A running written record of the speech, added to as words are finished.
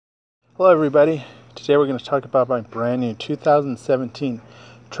Hello everybody, today we're going to talk about my brand new 2017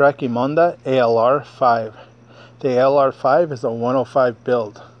 Trek Emonda ALR5. The ALR5 is a 105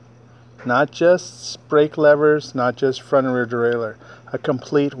 build. Not just brake levers, not just front and rear derailleur, a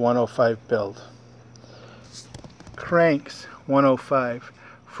complete 105 build. Cranks 105,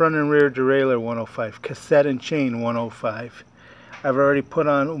 front and rear derailleur 105, cassette and chain 105. I've already put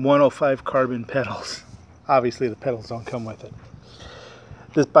on 105 carbon pedals. Obviously the pedals don't come with it.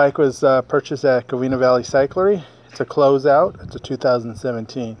 This bike was purchased at Covina Valley Cyclery. It's a closeout. It's a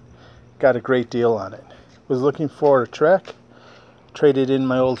 2017. Got a great deal on it. Was looking for a Trek. Traded in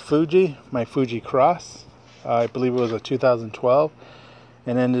my old Fuji, my Fuji Cross. I believe it was a 2012.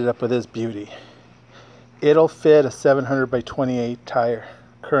 And ended up with this beauty. It'll fit a 700 by 28 tire.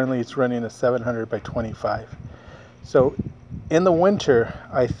 Currently it's running a 700 by 25. So in the winter,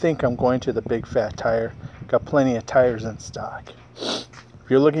 I think I'm going to the big fat tire. Got plenty of tires in stock.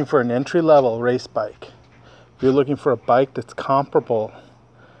 If you're looking for an entry-level race bike, if you're looking for a bike that's comparable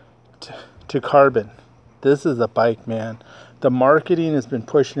to carbon, this is a bike, man. The marketing has been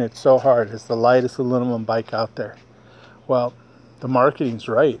pushing it so hard. It's the lightest aluminum bike out there. Well, the marketing's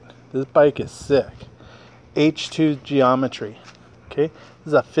right. This bike is sick. H2 geometry. Okay, this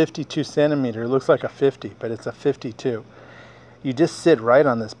is a 52 centimeter. It looks like a 50, but it's a 52. You just sit right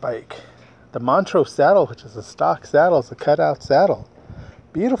on this bike. The Montrose saddle, which is a stock saddle, is a cutout saddle.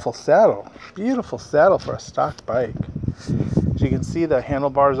 Beautiful saddle for a stock bike. As you can see, the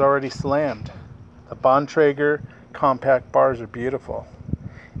handlebars already slammed. The Bontrager compact bars are beautiful.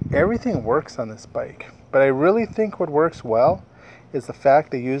 Everything works on this bike, but I really think what works well is the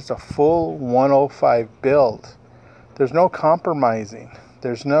fact they used a full 105 build. There's no compromising.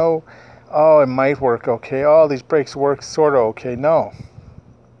 There's no, oh, it might work okay. Oh, these brakes work sort of okay. No.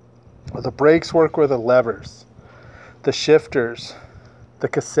 Well, the brakes work with the levers, the shifters, the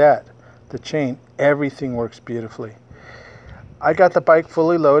cassette, the chain, everything works beautifully. I got the bike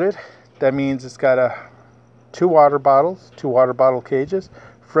fully loaded. That means it's got two water bottle cages,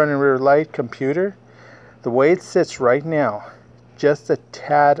 front and rear light, computer. The way it sits right now, just a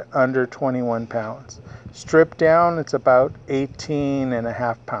tad under 21 pounds. Stripped down, it's about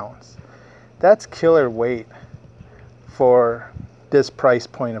 18.5 pounds. That's killer weight for this price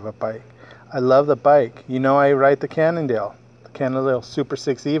point of a bike. I love the bike. You know I ride the Cannondale Super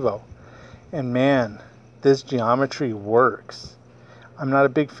 6 Evo. And man, this geometry works. I'm not a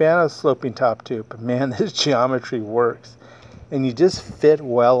big fan of sloping top tube, but man, this geometry works. And you just fit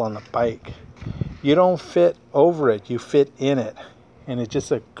well on the bike. You don't fit over it, you fit in it. And it's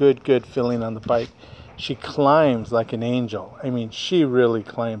just a good feeling on the bike. She climbs like an angel. I mean, she really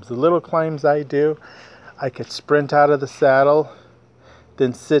climbs. The little climbs I do, I could sprint out of the saddle,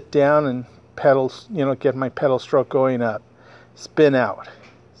 then sit down and pedal, get my pedal stroke going up. Spin out.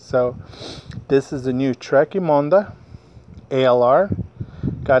 So this is the new Trek Emonda ALR.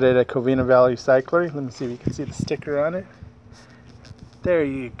 Got it at Covina Valley Cyclery. Let me see if you can see the sticker on it. There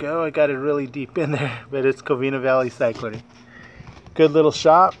you go. I got it really deep in there, but it's Covina Valley Cyclery. Good little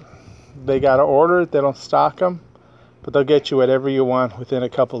shop. They got to order it. They don't stock them, but they'll get you whatever you want within a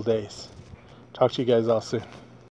couple days. Talk to you guys all soon.